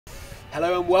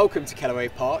Hello and welcome to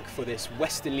Kellaway Park for this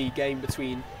Western League game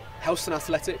between Helston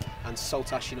Athletic and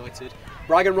Saltash United.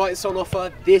 Bragging rights on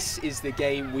offer, this is the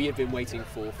game we have been waiting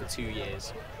for 2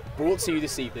 years. Brought to you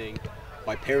this evening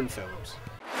by Piran Films.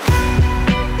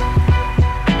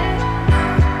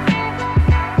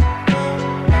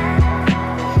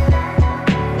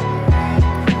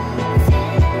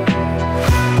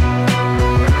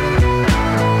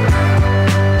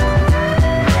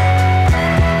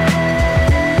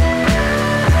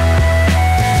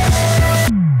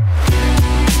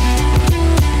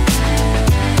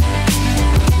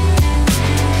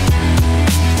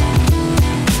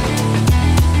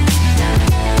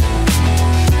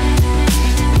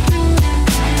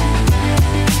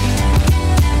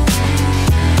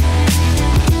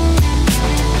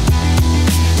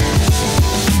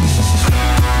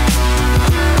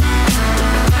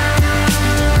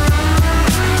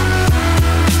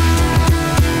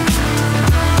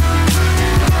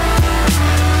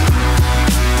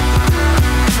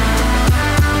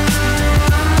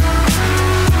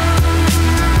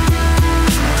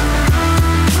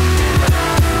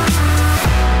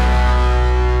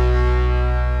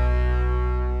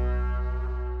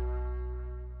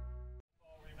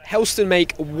 Helston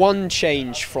make one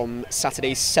change from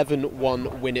Saturday's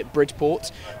 7-1 win at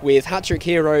Bridport, with hat-trick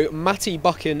hero Matty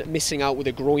Buchan missing out with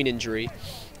a groin injury.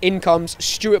 In comes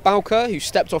Stuart Bowker, who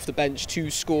stepped off the bench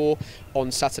to score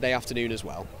on Saturday afternoon as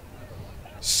well.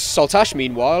 Saltash,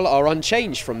 meanwhile, are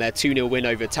unchanged from their 2-0 win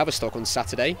over Tavistock on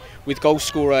Saturday, with goal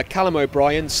scorer Callum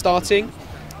O'Brien starting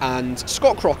and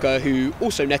Scott Crocker, who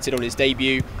also netted on his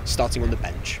debut, starting on the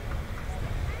bench.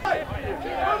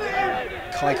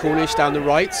 Cornish down the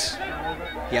right.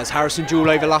 He has Harrison Jewell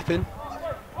overlapping.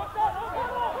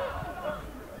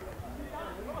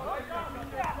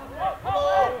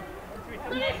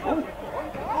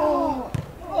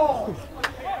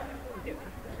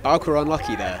 Bowker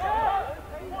unlucky there.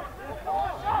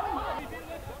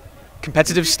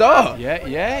 Competitive start.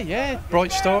 Yeah.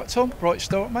 Bright start, Tom. Bright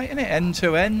start, mate, innit?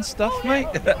 End-to-end stuff, mate.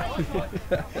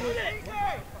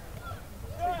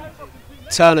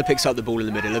 Turner picks up the ball in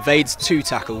the middle, evades 2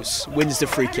 tackles, wins the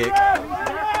free kick.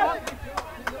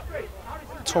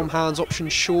 Tom Hand's option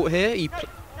short here, he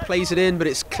plays it in, but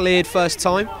it's cleared first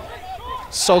time.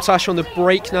 Saltash on the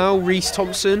break now, Reese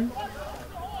Thompson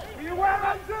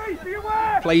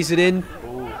plays it in.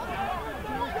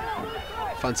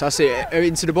 Fantastic,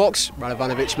 into the box,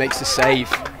 Radovanovic makes the save.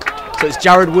 So it's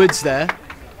Jared Woods there.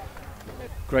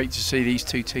 Great to see these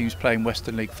two teams playing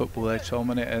Western League football there, Tom,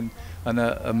 innit? And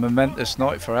a momentous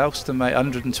night for Helston, mate.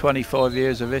 125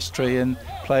 years of history and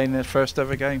playing their first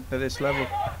ever game at this level.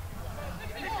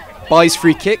 By's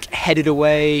free kick, headed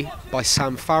away by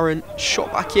Sam Farron,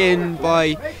 shot back in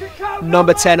by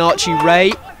number 10 Archie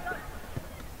Ray.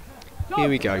 Here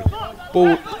we go.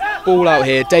 Ball out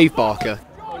here, Dave Barker.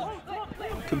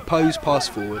 Composed pass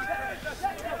forward.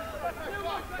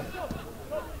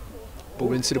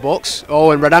 Ball into the box.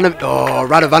 Oh, and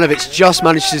Radovanovic just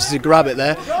manages to grab it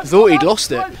there. Thought he'd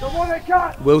lost it.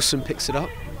 Wilson picks it up.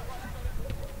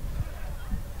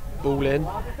 Ball in.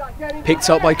 Picked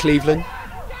up by Cleveland.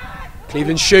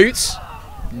 Cleveland shoots.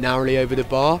 Narrowly over the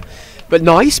bar. But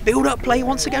nice build-up play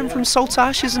once again from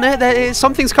Saltash, isn't it?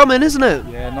 Something's coming, isn't it?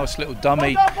 Yeah, nice little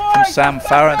dummy from Sam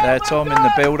Farron there, Tom, in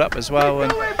the build-up as well.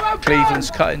 And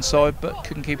Cleveland's cut inside, but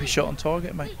couldn't keep his shot on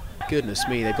target, mate. Goodness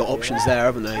me, they've got options there,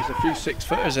 haven't they? There's a few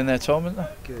 6-footers in there, Tom, isn't there?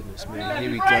 Goodness me,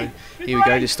 here we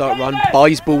go to start run.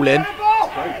 Buys ball in.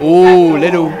 Oh,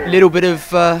 little bit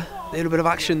of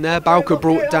action there. Bowker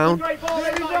brought down.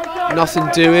 Nothing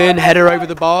doing. Header over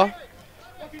the bar.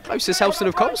 Closest Helston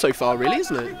have come so far, really,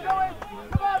 isn't it?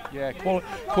 Yeah,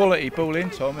 quality ball in,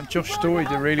 Tom, and Josh Story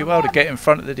did really well to get in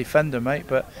front of the defender, mate.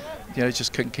 But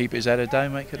just couldn't keep his header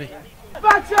down, mate, could he?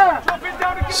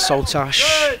 Saltash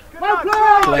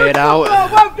play it out.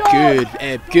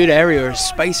 Good area of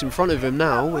space in front of him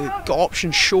now. We've got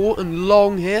option short and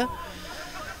long here.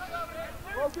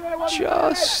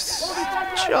 Just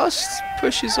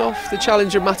pushes off the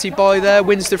challenger Matty By there,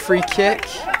 wins the free kick.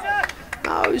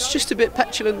 No, it's just a bit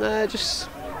petulant there. Just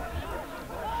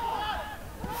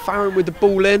Farron with the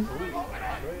ball in.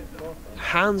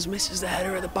 Hands misses the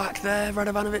header at the back there.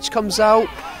 Radovanovic comes out.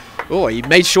 Oh, he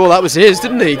made sure that was his,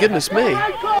 didn't he? Goodness me.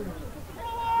 I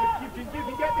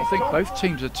think both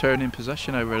teams are turning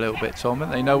possession over a little bit, Tom,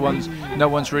 haven't they? No one's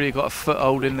really got a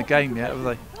foothold in the game yet, have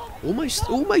they?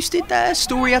 Almost did there.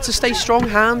 Story had to stay strong.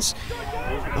 Hands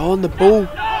on the ball.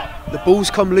 The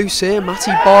ball's come loose here.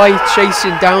 Matty By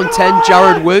chasing down 10.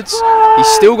 Jared Woods. He's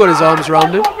still got his arms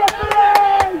around him.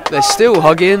 They're still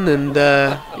hugging, and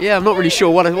yeah, I'm not really sure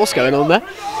what's going on there.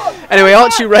 Anyway,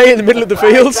 Archie Ray in the middle of the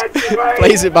field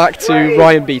plays it back to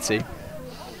Ryan Beattie.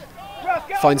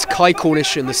 Finds Kai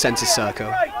Cornish in the centre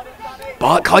circle.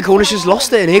 But Kai Cornish has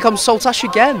lost it, and here comes Saltash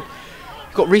again.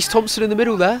 Got Reece Thompson in the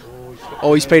middle there.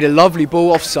 Oh, he's played a lovely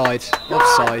ball offside.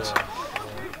 Offside.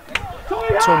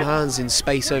 Tom Hands in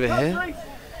space over here.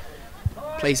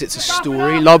 Plays it to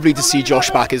Story. Lovely to see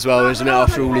Josh back as well, isn't it,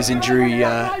 after all his injury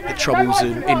troubles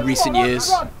in recent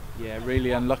years. Yeah,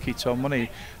 really unlucky, Tom, wasn't he?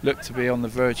 Looked to be on the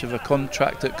verge of a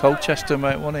contract at Colchester,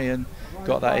 mate, wasn't he? And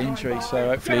got that injury, so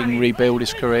hopefully he can rebuild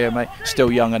his career, mate.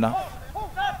 Still young enough.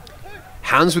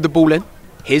 Hands with the ball in.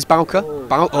 Here's Bowker.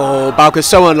 Oh, Bowker's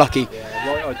so unlucky. Yeah,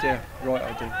 right idea, right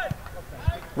idea.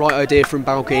 Right idea from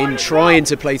Bowker in, trying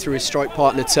to play through his strike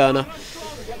partner, Turner.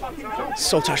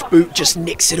 Saltash boot just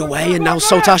nicks it away, and now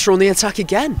Saltash are on the attack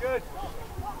again.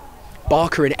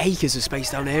 Barker and acres of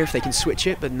space down here if they can switch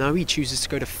it, but no, he chooses to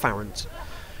go to Farrant.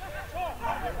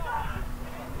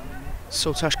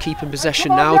 Saltash keeping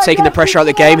possession now, taking the pressure out of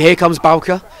the game. Here comes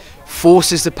Bowker,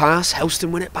 forces the pass.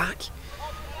 Helston win it back.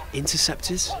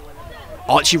 Intercepted.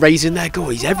 Archie Ray's in there. God,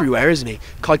 he's everywhere, isn't he?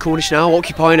 Kai Cornish now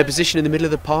occupying a position in the middle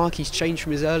of the park. He's changed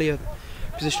from his earlier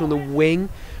position on the wing.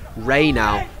 Ray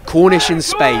now. Cornish in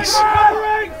space.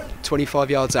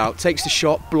 25 yards out. Takes the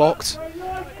shot. Blocked.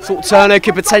 Thought Turner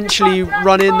could potentially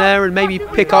run in there and maybe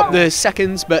pick up the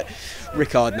seconds, but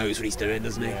Rickard knows what he's doing,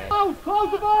 doesn't he?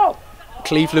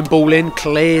 Cleveland ball in.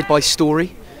 Cleared by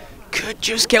Story. Could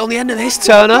just get on the end of this.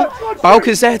 Turner.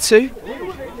 Bowker's there too.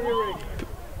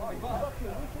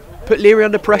 Put Leary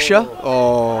under pressure.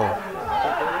 Oh.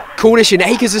 Cornish in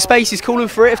acres of space. He's calling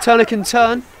for it if Turner can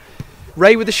turn.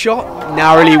 Ray with the shot.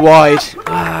 Narrowly wide.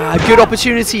 A good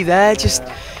opportunity there. Just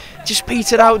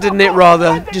petered out, didn't it,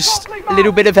 rather? Just a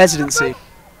little bit of hesitancy.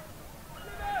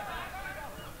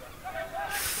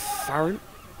 Farrant.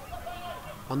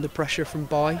 Under pressure from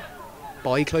Bai.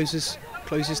 Bai closes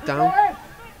down.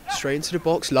 Straight into the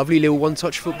box. Lovely little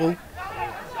one-touch football.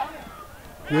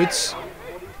 Woods.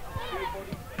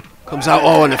 Comes out,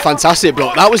 oh, and a fantastic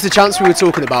block. That was the chance we were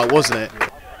talking about, wasn't it?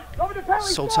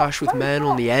 Saltash with men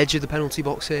on the edge of the penalty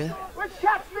box here.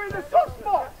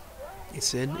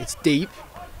 It's in, it's deep.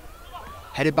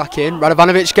 Headed back in.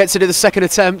 Radovanovic gets it at the second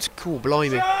attempt. Cool,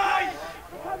 blimey.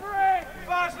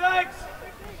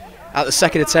 At the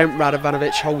second attempt,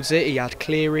 Radovanovic holds it. He had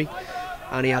Cleary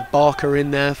and he had Barker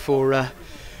in there for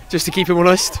just to keep him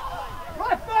honest.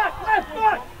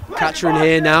 Catcher in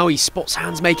here now, he spots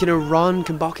Hands making a run.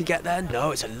 Can Barker get there?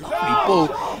 No, it's a lovely ball.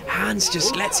 Hands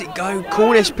just lets it go.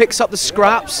 Cornish picks up the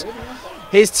scraps.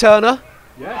 Here's Turner.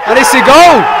 And it's a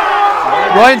goal!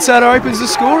 Ryan Turner opens the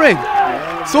scoring.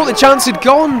 Thought the chance had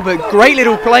gone, but great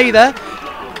little play there.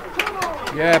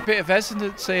 Yeah, a bit of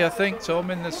hesitancy, I think,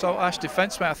 Tom, in the Saltash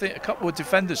defence, mate. I think a couple of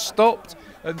defenders stopped,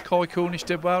 and Kai Cornish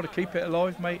did well to keep it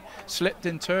alive, mate. Slipped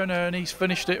in Turner, and he's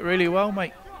finished it really well,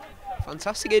 mate.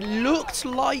 Fantastic. It looked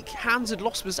like Hands had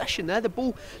lost possession there. The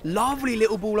ball, lovely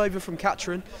little ball over from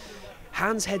Catron.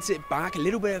 Hands heads it back. A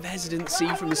little bit of hesitancy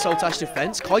from the Saltash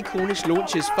defence. Kai Cornish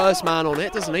launches first man on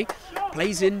it, doesn't he?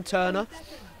 Plays in Turner.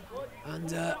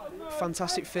 And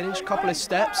fantastic finish. Couple of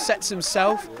steps. Sets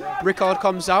himself. Rickard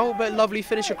comes out, but lovely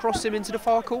finish across him into the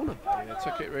far corner. Yeah,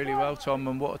 took it really well, Tom,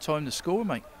 and what a time to score,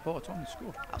 mate. What a time to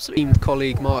score. Absolutely. Team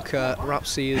colleague Mark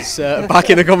Rapsey is back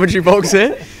in the commentary box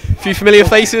here. A few familiar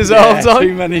faces at half time.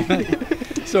 Too many,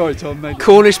 mate. Sorry, Tom, mate.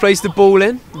 Cornish plays the ball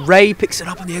in. Ray picks it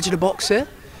up on the edge of the box here.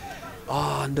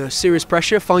 Oh, under serious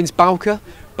pressure. Finds Bowker.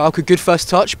 Bowker, good first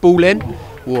touch. Ball in.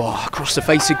 Whoa, across the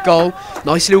face of goal.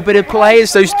 Nice little bit of play.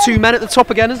 It's those two men at the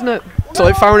top again, isn't it? So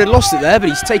like Farron had lost it there, but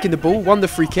he's taken the ball, won the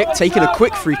free kick, taken a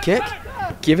quick free kick,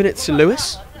 giving it to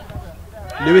Lewis.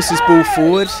 Lewis's ball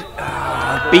forward.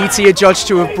 Beattie adjudged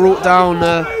to have brought down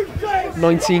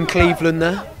 19 Cleveland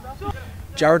there.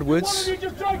 Jared Woods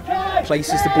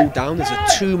places the ball down. There's a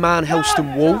two-man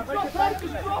Helston wall.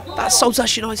 That's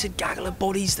Saltash United gaggle of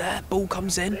bodies there. Ball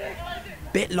comes in.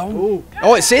 Bit long. Ooh.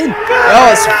 Oh, it's in. Oh,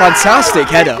 it's a fantastic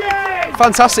header.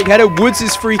 Fantastic header.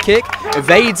 Woods' free kick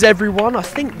evades everyone. I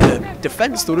think the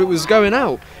defence thought it was going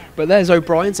out. But there's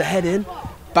O'Brien to head in.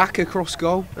 Back across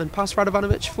goal and past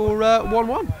Radovanovic for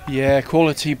 1-1. Yeah,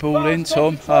 quality ball in,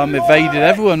 Tom. Evaded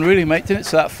everyone really, mate, didn't it,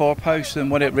 to that far post, and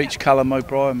when it reached Callum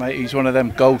O'Brien, mate, he's one of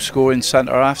them goal-scoring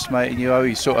centre-halves, mate, and you know,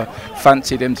 he sort of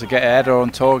fancied him to get a header on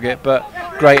target, but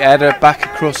great header back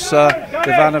across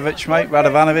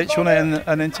Radovanovic, on it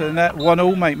and into the net.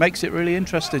 1-1, mate, makes it really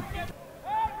interesting.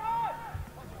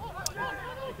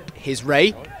 Here's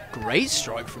Ray. Great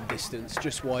strike from distance,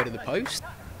 just wide of the post.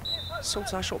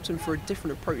 Saltash opting for a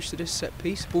different approach to this set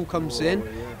piece. Ball comes in.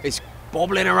 It's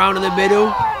bobbling around in the middle.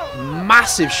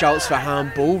 Massive shouts for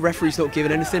handball. Referee's not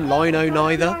giving anything. Lino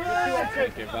neither.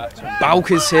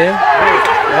 Balker's here.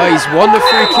 Oh, he's won the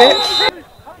free kick.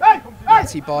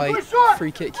 Matty by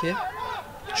free kick here.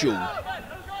 Jewel.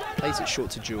 Plays it short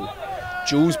to Jewel.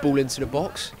 Jewel's ball into the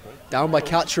box. Down by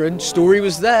Catron. Story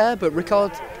was there, but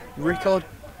Rickard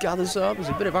gathers up. There's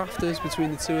a bit of afters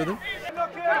between the two of them.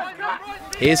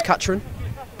 Here's Catron.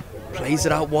 Plays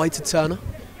it out wide to Turner.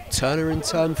 Turner in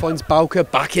turn finds Balker.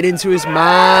 Back it into his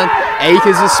man.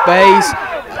 Acres of space.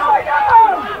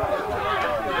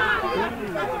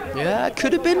 Yeah,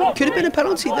 could have been a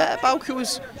penalty there. Balker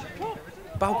was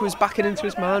backing into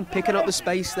his man, picking up the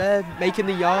space there, making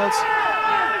the yards.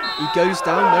 He goes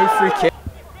down, no free kick.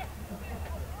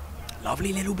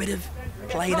 Lovely little bit of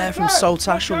play there from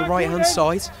Saltash on the right hand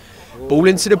side. Ball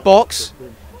into the box.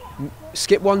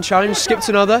 Skip one challenge, skipped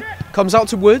another. Comes out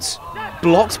to Woods.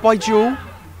 Blocked by Jewel.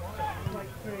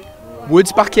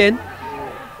 Woods back in.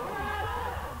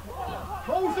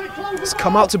 It's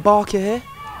come out to Barker here.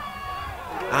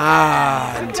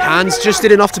 And hands just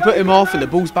did enough to put him off, and the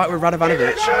ball's back with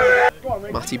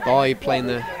Radovanovic. Matty Bai playing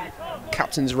the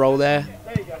captain's role there,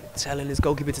 telling his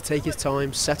goalkeeper to take his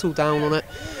time, settle down on it.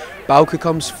 Balker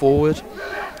comes forward.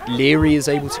 Leary is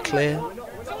able to clear.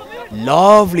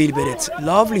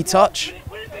 Lovely touch.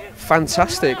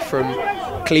 Fantastic from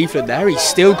Cleveland there. He's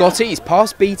still got it. He's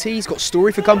past BT. He's got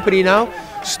Story for company now.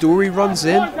 Story runs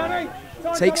in,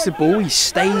 takes the ball. He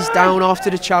stays down after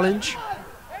the challenge.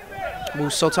 Will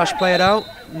Saltash play it out?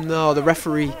 No, the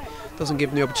referee doesn't give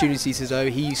him the opportunity to though.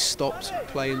 He stopped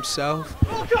play himself.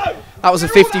 That was a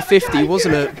 50-50,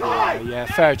 wasn't it? Yeah,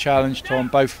 fair challenge, Tom.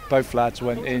 Both lads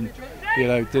went in, you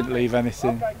know, didn't leave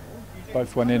anything.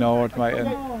 Both went in hard, mate,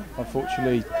 and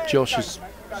unfortunately Josh's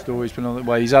story's been on the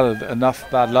way. He's had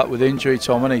enough bad luck with injury,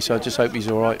 Tom, hasn't he? So I just hope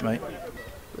he's all right, mate.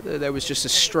 Whether there was just a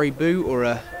stray boot or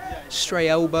a stray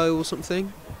elbow or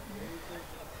something.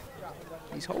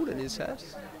 He's holding his head.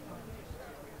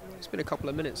 It's been a couple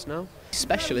of minutes now.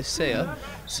 Specialists here.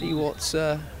 See what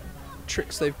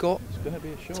tricks they've got.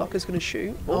 Tucker's going to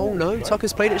shoot. Oh no,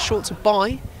 Tucker's played it short to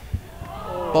Bai.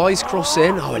 Bai's cross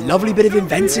in. Oh, a lovely bit of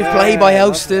inventive play by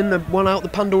Helston. One out the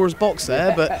Pandora's box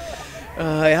there, but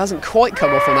it hasn't quite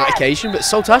come off on that occasion. But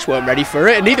Saltash weren't ready for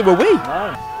it, and neither were we.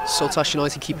 Saltash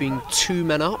United keeping 2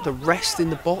 men up. The rest in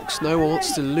the box. No one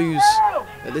wants to lose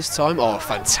at this time. Oh,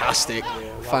 fantastic.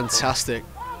 Fantastic.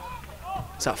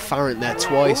 It's that Farrant there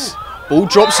twice. Ball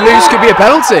drops loose, could be a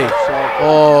penalty.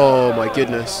 Oh my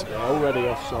goodness. Yeah, already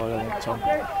offside, I think, Tom.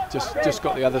 Just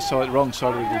got the other side, wrong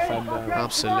side of the defender.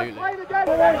 Absolutely.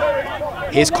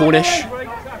 Here's Cornish.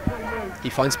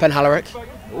 He finds Penhallowick.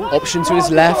 Option to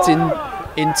his left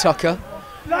in Tucker.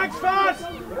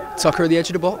 Tucker at the edge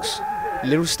of the box.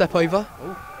 Little step over.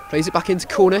 Plays it back into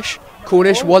Cornish.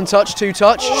 Cornish, 1 touch, 2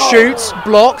 touch. Shoots,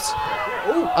 blocked.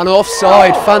 And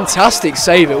offside. Fantastic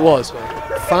save it was.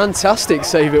 Fantastic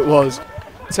save it was.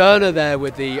 Turner there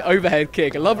with the overhead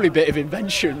kick. A lovely bit of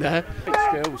invention there.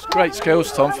 Great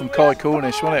skills, Tom, from Kai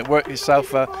Cornish, wasn't it? Worked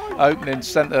himself opening,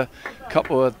 sent a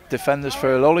couple of defenders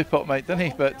for a lollipop, mate, didn't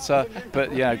he?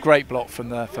 But yeah, great block from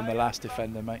the last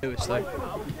defender, mate.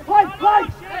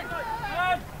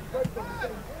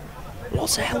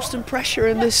 Lots of Helston pressure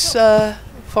in this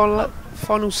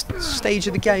final stage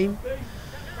of the game.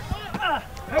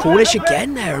 Cornish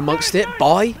again there amongst it.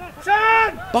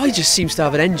 Bai just seems to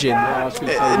have an engine.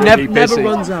 Never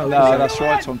runs out. No, that's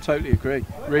right, Tom. Totally agree.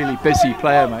 Really busy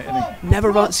player, mate,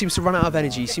 isn't he? Seems to run out of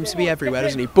energy. Seems to be everywhere,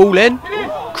 doesn't he? Ball in.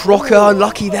 Crocker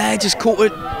unlucky there. Just caught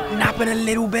it napping a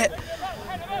little bit.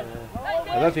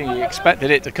 I don't think he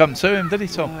expected it to come to him, did he,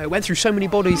 Tom? It went through so many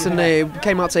bodies, and it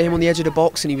came out to him on the edge of the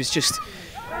box, and he was just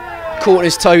caught on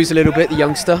his toes a little bit, the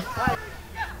youngster.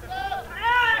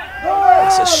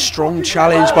 That's a strong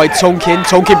challenge by Tonkin.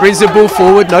 Tonkin brings the ball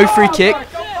forward, no free kick.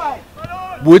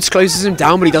 Woods closes him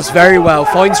down, but he does very well.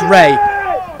 Finds Ray.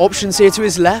 Options here to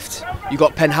his left. You've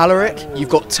got Penhallowick, you've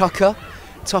got Tucker.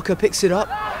 Tucker picks it up.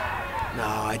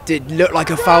 No, it did look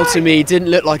like a foul to me. It didn't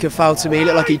look like a foul to me. It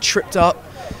looked like he tripped up,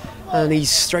 and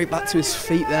he's straight back to his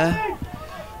feet there.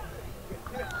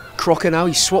 Crocker now,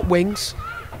 he swapped wings.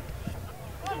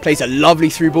 Plays a lovely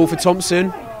through ball for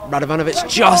Thompson. Radovanovic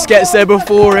just gets there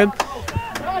before him.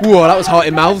 Whoa, that was heart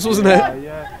in mouths, wasn't it?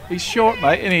 Yeah. He's short,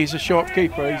 mate, and he's a short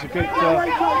keeper. He's a good, he's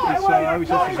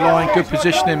off his line, good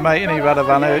positioning, mate, and he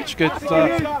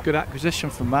Radovanovic, good acquisition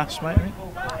from Mass, mate.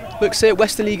 Looks here,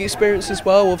 Western League experience as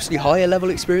well, obviously higher level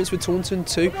experience with Taunton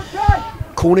too.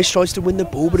 Cornish tries to win the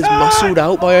ball, but is muscled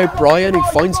out by O'Brien, who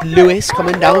finds Lewis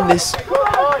coming down this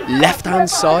left-hand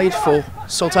side for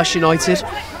Saltash United.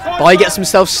 Bai gets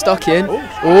himself stuck in.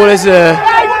 Oh, there's a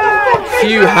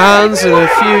few hands and a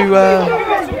few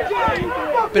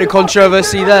Bit of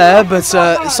controversy there, but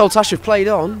Saltash have played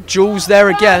on. Jules there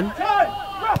again.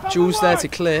 Jules there to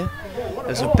clear.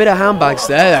 There's a bit of handbags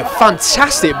there.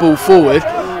 Fantastic ball forward.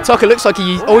 Tucker looks like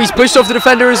he's pushed off the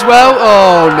defender as well.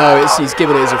 Oh no, he's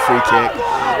given it as a free kick.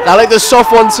 That looked a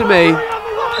soft one to me.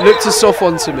 Looked a soft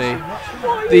one to me.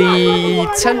 The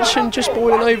tension just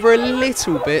boiling over a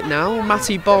little bit now.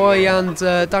 Matty Boy and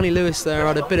Danny Lewis there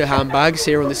had a bit of handbags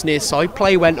here on this near side.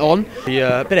 Play went on.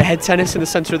 A bit of head tennis in the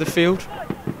centre of the field.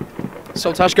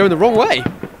 Saltash going the wrong way.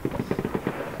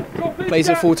 Plays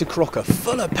it forward to Crocker.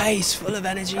 Full of pace, full of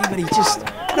energy, but he just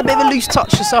had a bit of a loose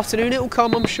touch this afternoon. It'll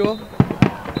come, I'm sure.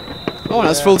 Oh,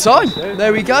 that's full time.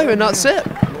 There we go, and that's it.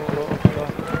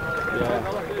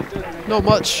 Not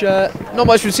much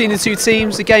between the two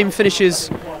teams. The game finishes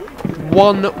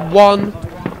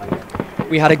 1-1.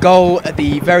 We had a goal at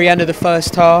the very end of the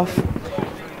first half,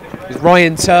 with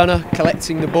Ryan Turner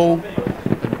collecting the ball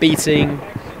and beating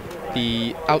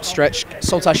the outstretched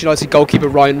Saltash United goalkeeper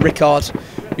Ryan Rickard,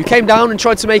 who came down and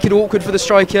tried to make it awkward for the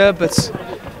striker, but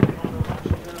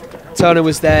Turner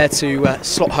was there to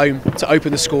slot home to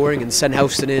open the scoring and send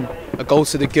Helston in a goal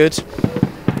to the good.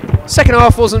 Second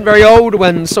half wasn't very old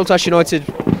when Saltash United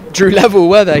drew level,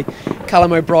 were they?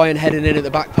 Callum O'Brien heading in at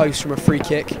the back post from a free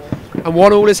kick. And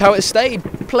 1-1 is how it stayed.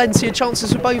 Plenty of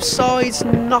chances for both sides,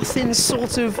 nothing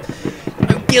sort of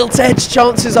gilt-edged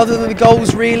chances other than the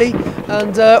goals really.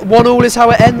 And 1-1 is how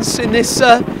it ends in this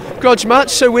grudge match,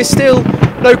 so we're still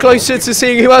no closer to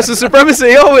seeing who has the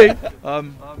supremacy, are we?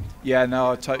 Yeah, no,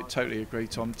 I totally agree,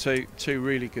 Tom. Two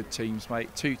really good teams,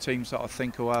 mate. Two teams that I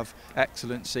think will have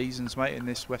excellent seasons, mate, in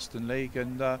this Western League,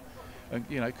 and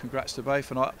you know, congrats to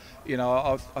both. And I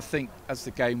think as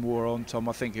the game wore on, Tom,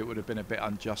 I think it would have been a bit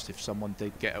unjust if someone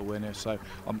did get a winner. So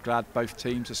I'm glad both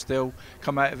teams are still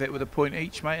come out of it with a point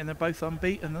each, mate, and they're both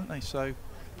unbeaten, aren't they? So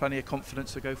plenty of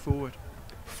confidence to go forward.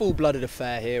 Full-blooded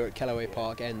affair here at Kellaway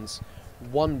Park ends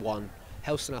 1-1.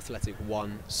 Helston Athletic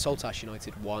 1, Saltash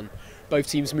United 1. Both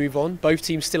teams move on. Both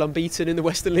teams still unbeaten in the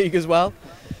Western League as well.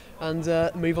 And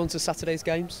move on to Saturday's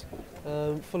games.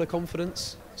 Full of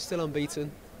confidence, still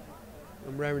unbeaten.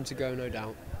 I'm raring to go, no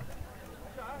doubt.